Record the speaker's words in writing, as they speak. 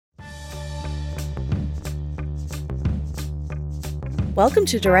Welcome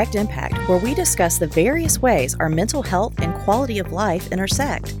to Direct Impact, where we discuss the various ways our mental health and quality of life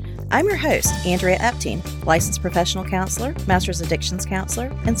intersect. I'm your host, Andrea Epting, licensed professional counselor, master's addictions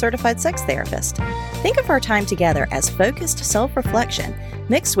counselor, and certified sex therapist. Think of our time together as focused self-reflection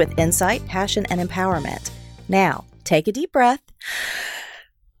mixed with insight, passion, and empowerment. Now, take a deep breath.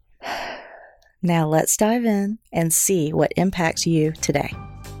 Now let's dive in and see what impacts you today.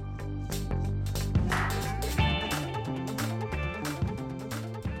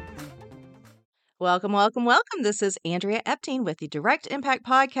 Welcome. This is Andrea Epting with the Direct Impact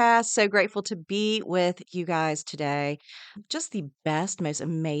Podcast. So grateful to be with you guys today. Just the best, most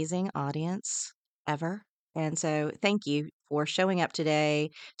amazing audience ever. And so thank you for showing up today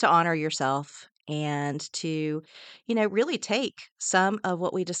to honor yourself and to, really take some of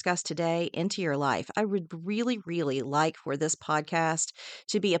what we discussed today into your life. I would really, really like for this podcast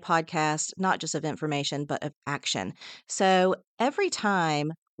to be a podcast, not just of information, but of action. So every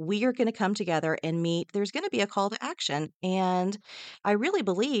time we are going to come together and meet, there's going to be a call to action. And I really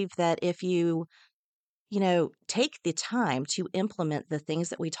believe that if you take the time to implement the things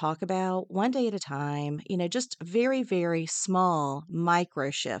that we talk about one day at a time, just very, very small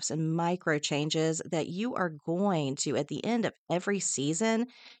micro shifts and micro changes that you are going to, at the end of every season,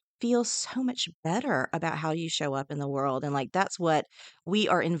 feel so much better about how you show up in the world. And that's what we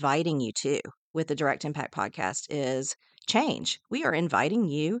are inviting you to with the Direct Impact Podcast is change. We are inviting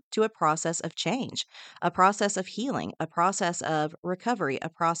you to a process of change, a process of healing, a process of recovery, a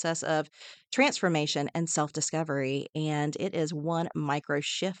process of transformation and self-discovery. And it is one micro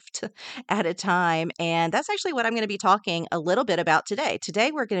shift at a time. And that's actually what I'm going to be talking a little bit about today.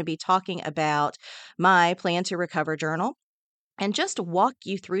 Today, we're going to be talking about my Plan to Recover journal and just walk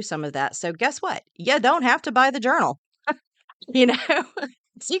you through some of that. So guess what? You don't have to buy the journal. You know,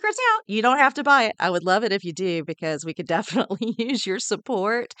 secrets out. You don't have to buy it. I would love it if you do, because we could definitely use your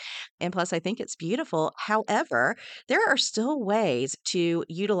support. And plus, I think it's beautiful. However, there are still ways to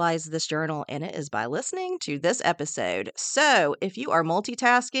utilize this journal, and it is by listening to this episode. So if you are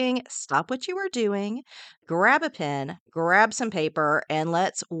multitasking, stop what you are doing, grab a pen, grab some paper, and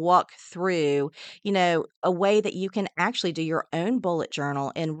let's walk through, a way that you can actually do your own bullet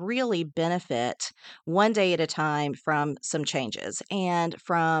journal and really benefit one day at a time from some changes and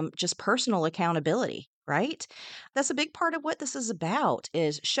from just personal accountability, right? That's a big part of what this is about,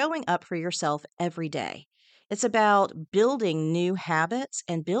 is showing up for yourself every day. It's about building new habits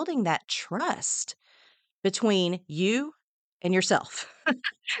and building that trust between you and yourself.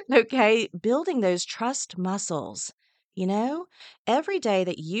 Okay, building those trust muscles. You know, every day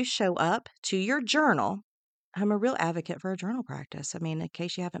that you show up to your journal, I'm a real advocate for a journal practice. I mean, in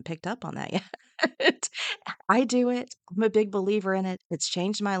case you haven't picked up on that yet, I do it. I'm a big believer in it. It's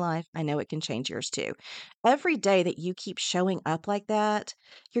changed my life. I know it can change yours too. Every day that you keep showing up like that,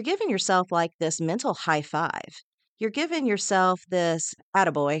 you're giving yourself like this mental high five. You're giving yourself this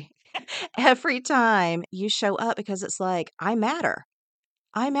attaboy every time you show up, because it's like, I matter.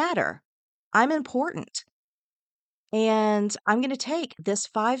 I matter. I'm important. And I'm going to take this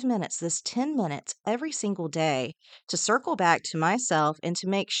 5 minutes, this 10 minutes every single day to circle back to myself and to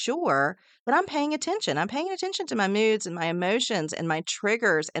make sure that I'm paying attention. I'm paying attention to my moods and my emotions and my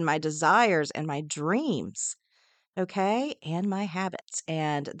triggers and my desires and my dreams. Okay, and my habits.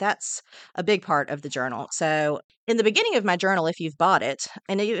 And that's a big part of the journal. So, in the beginning of my journal, if you've bought it,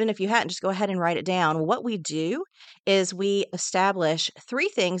 and even if you hadn't, just go ahead and write it down. What we do is we establish 3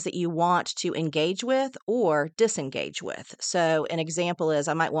 things that you want to engage with or disengage with. So, an example is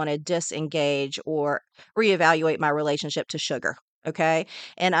I might want to disengage or reevaluate my relationship to sugar. Okay,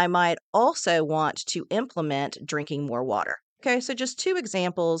 and I might also want to implement drinking more water. Okay, so just 2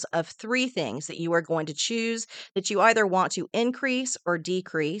 examples of 3 things that you are going to choose that you either want to increase or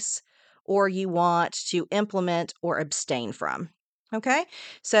decrease, or you want to implement or abstain from. Okay,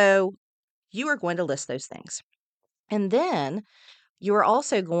 so you are going to list those things. And then you are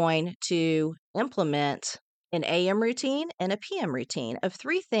also going to implement an AM routine and a PM routine of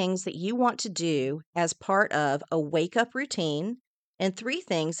 3 things that you want to do as part of a wake up routine, and 3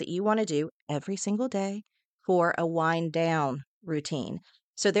 things that you want to do every single day for a wind down routine.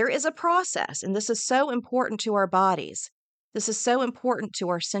 So there is a process, and this is so important to our bodies. This is so important to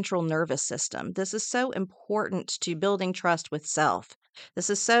our central nervous system. This is so important to building trust with self. This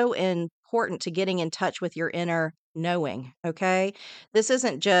is so important to getting in touch with your inner knowing. Okay. This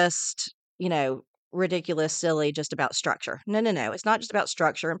isn't just, ridiculous, silly, just about structure. No, no, no. It's not just about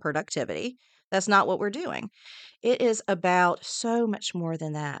structure and productivity. That's not what we're doing. It is about so much more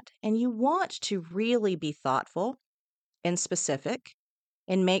than that. And you want to really be thoughtful and specific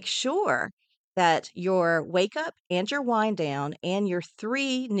and make sure that your wake up and your wind down and your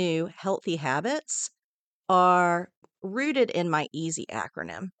 3 new healthy habits are rooted in my EASY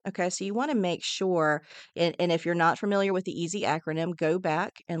acronym. Okay, so you want to make sure, and if you're not familiar with the EASY acronym, go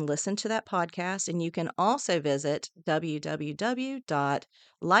back and listen to that podcast. And you can also visit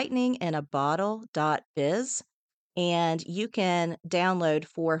www.lightninginabottle.biz and you can download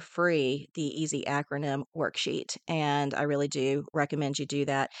for free the EASY acronym worksheet. And I really do recommend you do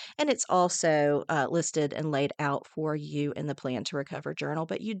that. And it's also listed and laid out for you in the Plan to Recover journal.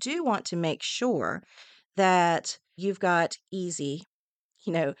 But you do want to make sure that you've got easy,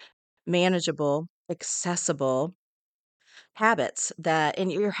 you know, manageable, accessible habits that,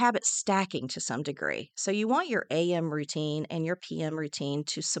 and your habit stacking to some degree. So you want your AM routine and your PM routine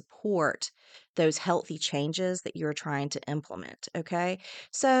to support those healthy changes that you're trying to implement. Okay.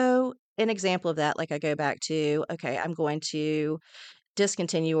 So an example of that, like I go back to, okay, I'm going to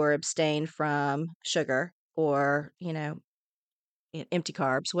discontinue or abstain from sugar or, empty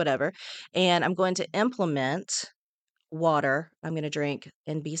carbs, whatever. And I'm going to implement water. I'm going to drink,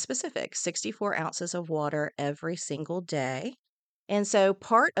 and be specific, 64 ounces of water every single day. And so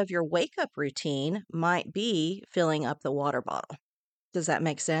part of your wake up routine might be filling up the water bottle. Does that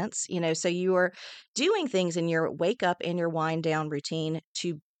make sense? So you are doing things in your wake up and your wind down routine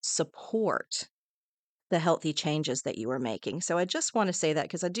to support the healthy changes that you are making. So I just want to say that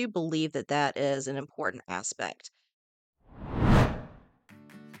because I do believe that that is an important aspect.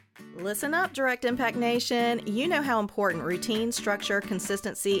 Listen up, Direct Impact Nation. You know how important routine, structure,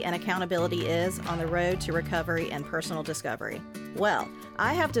 consistency, and accountability is on the road to recovery and personal discovery. Well,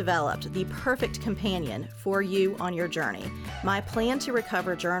 I have developed the perfect companion for you on your journey. My Plan to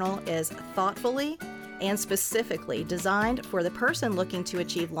Recover journal is thoughtfully and specifically designed for the person looking to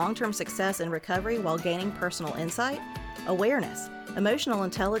achieve long-term success in recovery while gaining personal insight, awareness, emotional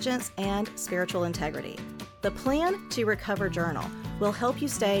intelligence, and spiritual integrity. The Plan to Recover journal will help you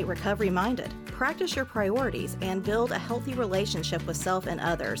stay recovery-minded, practice your priorities, and build a healthy relationship with self and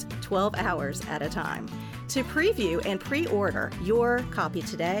others 12 hours at a time. To preview and pre-order your copy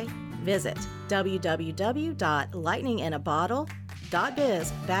today, visit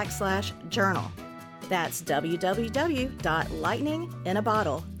www.lightninginabottle.biz/journal. That's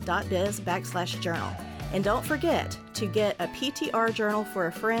www.lightninginabottle.biz/journal. And don't forget to get a PTR journal for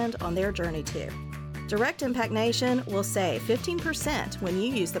a friend on their journey too. Direct Impact Nation will save 15% when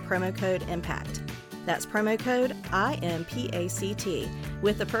you use the promo code IMPACT. That's promo code IMPACT.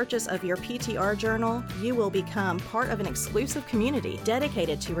 With the purchase of your PTR journal, you will become part of an exclusive community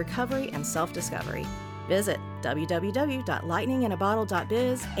dedicated to recovery and self-discovery. Visit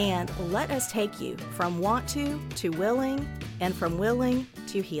www.lightninginabottle.biz and let us take you from want to willing, and from willing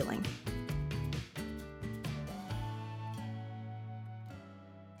to healing.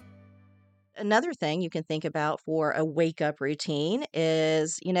 Another thing you can think about for a wake up routine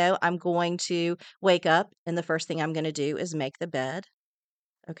is, I'm going to wake up and the first thing I'm going to do is make the bed.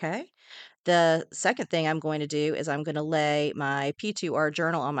 Okay. The second thing I'm going to do is I'm going to lay my P2R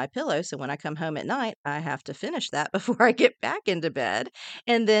journal on my pillow. So when I come home at night, I have to finish that before I get back into bed.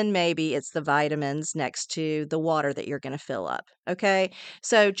 And then maybe it's the vitamins next to the water that you're going to fill up. Okay.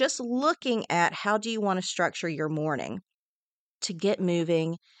 So just looking at how do you want to structure your morning to get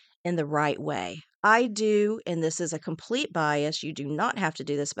moving in the right way. I do, and this is a complete bias, you do not have to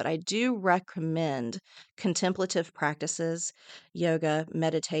do this, but I do recommend contemplative practices, yoga,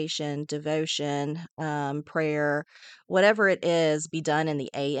 meditation, devotion, prayer, whatever it is, be done in the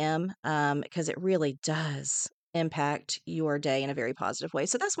AM, because it really does impact your day in a very positive way.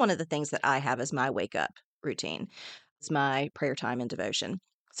 So that's one of the things that I have as my wake up routine. It's my prayer time and devotion.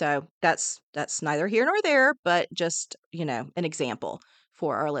 So that's neither here nor there, but just, an example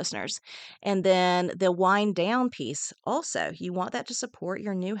for our listeners. And then the wind down piece also, you want that to support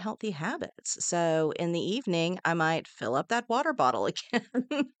your new healthy habits. So in the evening, I might fill up that water bottle again,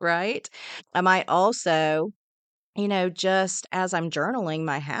 right? I might also, just as I'm journaling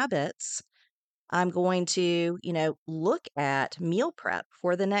my habits, I'm going to, look at meal prep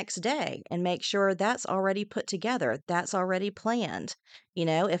for the next day and make sure that's already put together, that's already planned.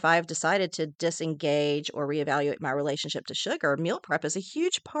 If I've decided to disengage or reevaluate my relationship to sugar, meal prep is a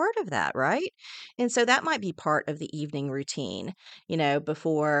huge part of that, right? And so that might be part of the evening routine,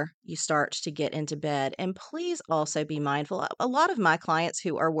 before you start to get into bed. And please also be mindful. A lot of my clients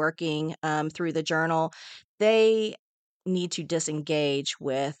who are working through the journal, they need to disengage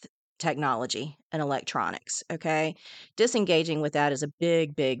with technology and electronics. Okay. Disengaging with that is a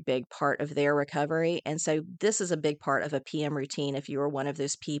big, big, big part of their recovery. And so this is a big part of a PM routine if you are one of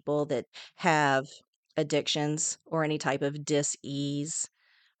those people that have addictions or any type of dis ease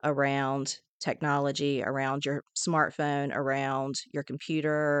around technology, around your smartphone, around your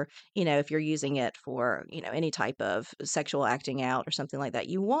computer, if you're using it for, any type of sexual acting out or something like that.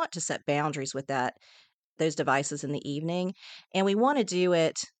 You want to set boundaries with those devices in the evening. And we want to do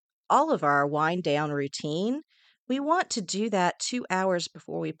it all of our wind down routine. We want to do that 2 hours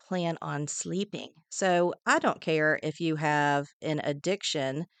before we plan on sleeping. So I don't care if you have an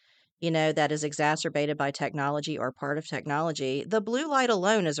addiction, that is exacerbated by technology or part of technology. The blue light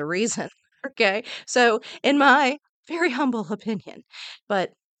alone is a reason. Okay. So, in my very humble opinion, but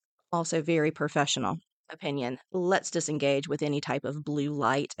also very professional opinion, let's disengage with any type of blue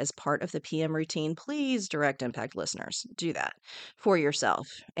light as part of the PM routine. Please, direct impact listeners, do that for yourself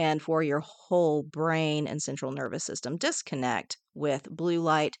and for your whole brain and central nervous system. Disconnect with blue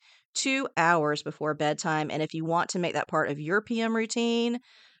light 2 hours before bedtime. And if you want to make that part of your PM routine,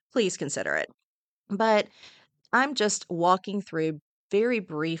 please consider it. But I'm just walking through very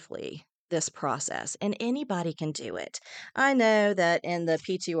briefly this process, and anybody can do it. I know that in the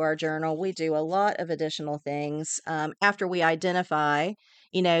P2R journal, we do a lot of additional things after we identify,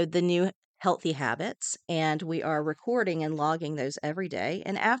 the new healthy habits, and we are recording and logging those every day.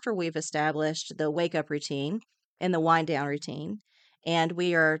 And after we've established the wake up routine and the wind down routine, and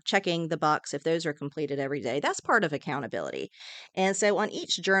we are checking the box if those are completed every day, that's part of accountability. And so on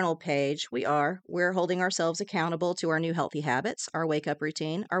each journal page, we're holding ourselves accountable to our new healthy habits, our wake up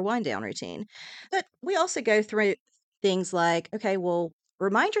routine, our wind down routine. But we also go through things like, okay, well,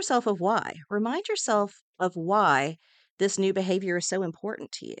 remind yourself of why. Remind yourself of why this new behavior is so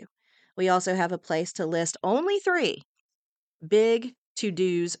important to you. We also have a place to list only 3 big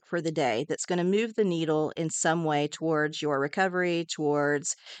to-dos for the day that's going to move the needle in some way towards your recovery,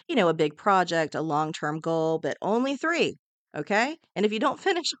 towards, a big project, a long-term goal, but only 3. Okay. And if you don't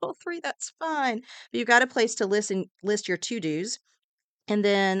finish all 3, that's fine. But you've got a place to list your to-dos. And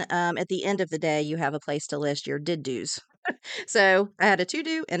then at the end of the day, you have a place to list your did-dos. So I had a to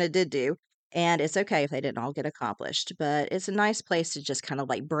do and a did do. And it's okay if they didn't all get accomplished, but it's a nice place to just kind of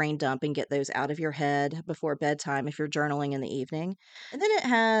like brain dump and get those out of your head before bedtime if you're journaling in the evening. And then it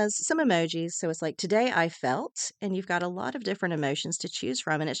has some emojis. So it's like, today I felt, and you've got a lot of different emotions to choose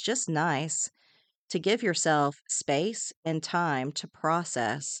from. And it's just nice to give yourself space and time to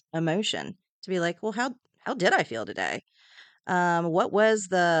process emotion, to be like, well, how did I feel today? What was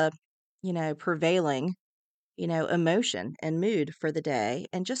the, prevailing, emotion and mood for the day,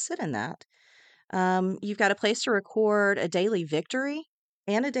 and just sit in that. You've got a place to record a daily victory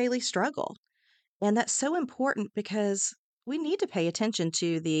and a daily struggle. And that's so important because we need to pay attention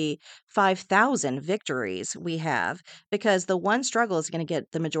to the 5,000 victories we have, because the one struggle is going to get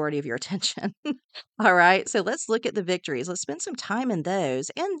the majority of your attention. All right. So let's look at the victories. Let's spend some time in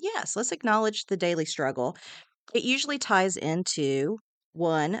those. And yes, let's acknowledge the daily struggle. It usually ties into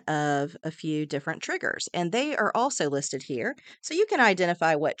one of a few different triggers, and they are also listed here. So you can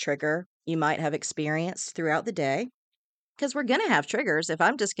identify what trigger you might have experienced throughout the day, because we're going to have triggers. If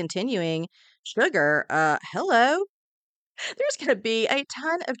I'm discontinuing sugar, hello, there's going to be a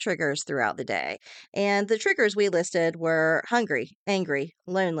ton of triggers throughout the day. And the triggers we listed were hungry, angry,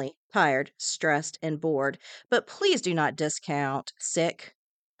 lonely, tired, stressed, and bored. But please do not discount sick,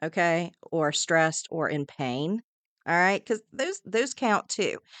 okay, or stressed or in pain. All right, because those count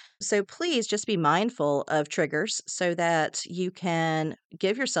too. So please just be mindful of triggers so that you can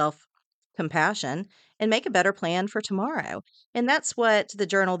give yourself compassion and make a better plan for tomorrow. And that's what the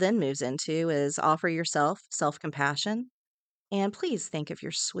journal then moves into, is offer yourself self-compassion, and please think of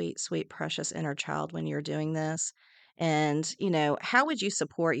your sweet, sweet, precious inner child when you're doing this. And, how would you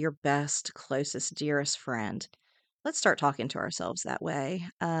support your best, closest, dearest friend? Let's start talking to ourselves that way.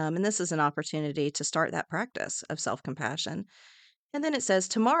 And this is an opportunity to start that practice of self compassion. And then it says,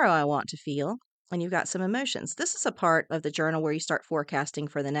 tomorrow I want to feel. And you've got some emotions. This is a part of the journal where you start forecasting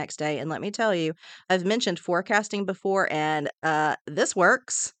for the next day. And let me tell you, I've mentioned forecasting before, and this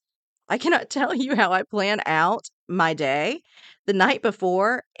works. I cannot tell you how I plan out my day the night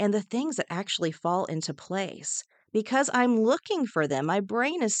before and the things that actually fall into place because I'm looking for them. My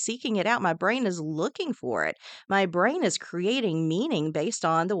brain is seeking it out. My brain is looking for it. My brain is creating meaning based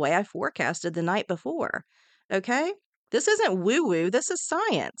on the way I forecasted the night before. Okay? This isn't woo woo, this is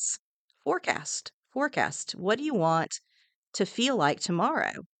science. Forecast. Forecast. What do you want to feel like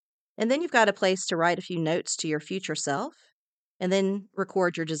tomorrow? And then you've got a place to write a few notes to your future self, and then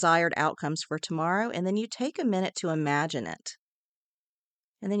record your desired outcomes for tomorrow. And then you take a minute to imagine it.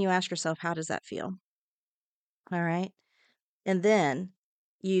 And then you ask yourself, how does that feel? All right. And then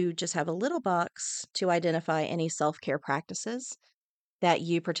you just have a little box to identify any self care practices that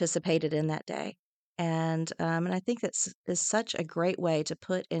you participated in that day. And I think that's is such a great way to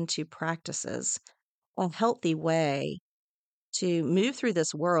put into practices a healthy way to move through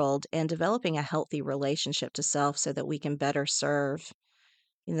this world and developing a healthy relationship to self so that we can better serve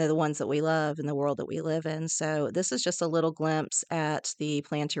the ones that we love in the world that we live in. So, this is just a little glimpse at the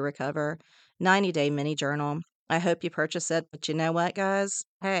Plan to Recover 90-day mini journal. I hope you purchase it, but you know what, guys?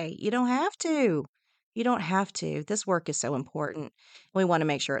 Hey, you don't have to. You don't have to. This work is so important. We want to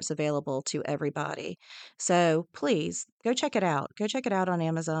make sure it's available to everybody. So, please go check it out. Go check it out on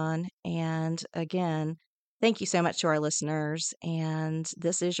Amazon. And again, thank you so much to our listeners. And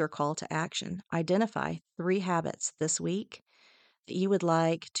this is your call to action. Identify 3 habits this week that you would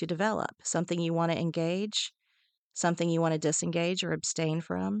like to develop, something you want to engage, something you want to disengage or abstain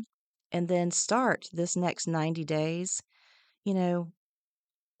from, and then start this next 90 days, you know,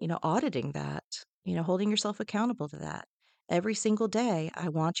 auditing that, holding yourself accountable to that. Every single day, I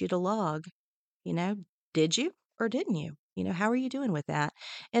want you to log, you know, did you or didn't you? How are you doing with that?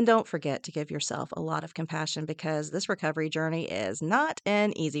 And don't forget to give yourself a lot of compassion because this recovery journey is not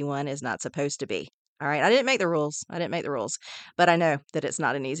an easy one, is not supposed to be. All right. I didn't make the rules. I didn't make the rules, but I know that it's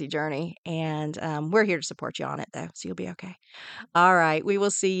not an easy journey. And we're here to support you on it, though. So you'll be okay. All right. We will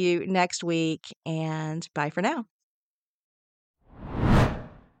see you next week. And bye for now.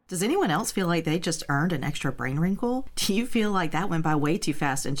 Does anyone else feel like they just earned an extra brain wrinkle? Do you feel like that went by way too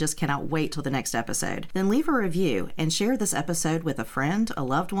fast and just cannot wait till the next episode? Then leave a review and share this episode with a friend, a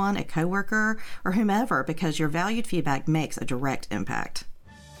loved one, a coworker, or whomever because your valued feedback makes a direct impact.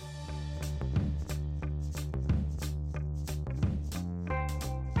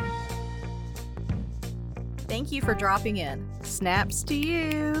 Thank you for dropping in. Snaps to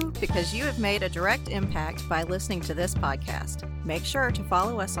you because you have made a direct impact by listening to this podcast. Make sure to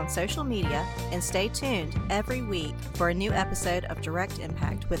follow us on social media and stay tuned every week for a new episode of Direct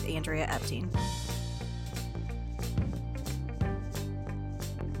Impact with Andrea Epting.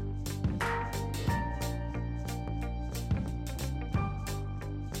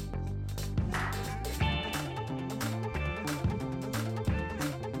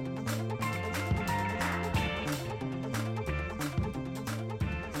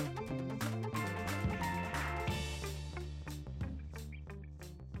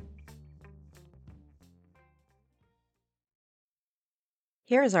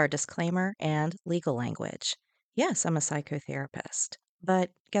 Here is our disclaimer and legal language. Yes, I'm a psychotherapist,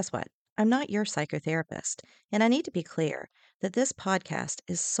 but guess what? I'm not your psychotherapist, and I need to be clear that this podcast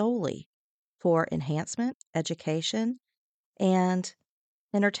is solely for enhancement, education, and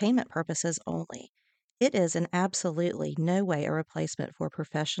entertainment purposes only. It is in absolutely no way a replacement for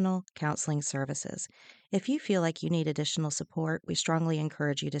professional counseling services. If you feel like you need additional support, we strongly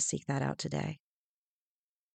encourage you to seek that out today.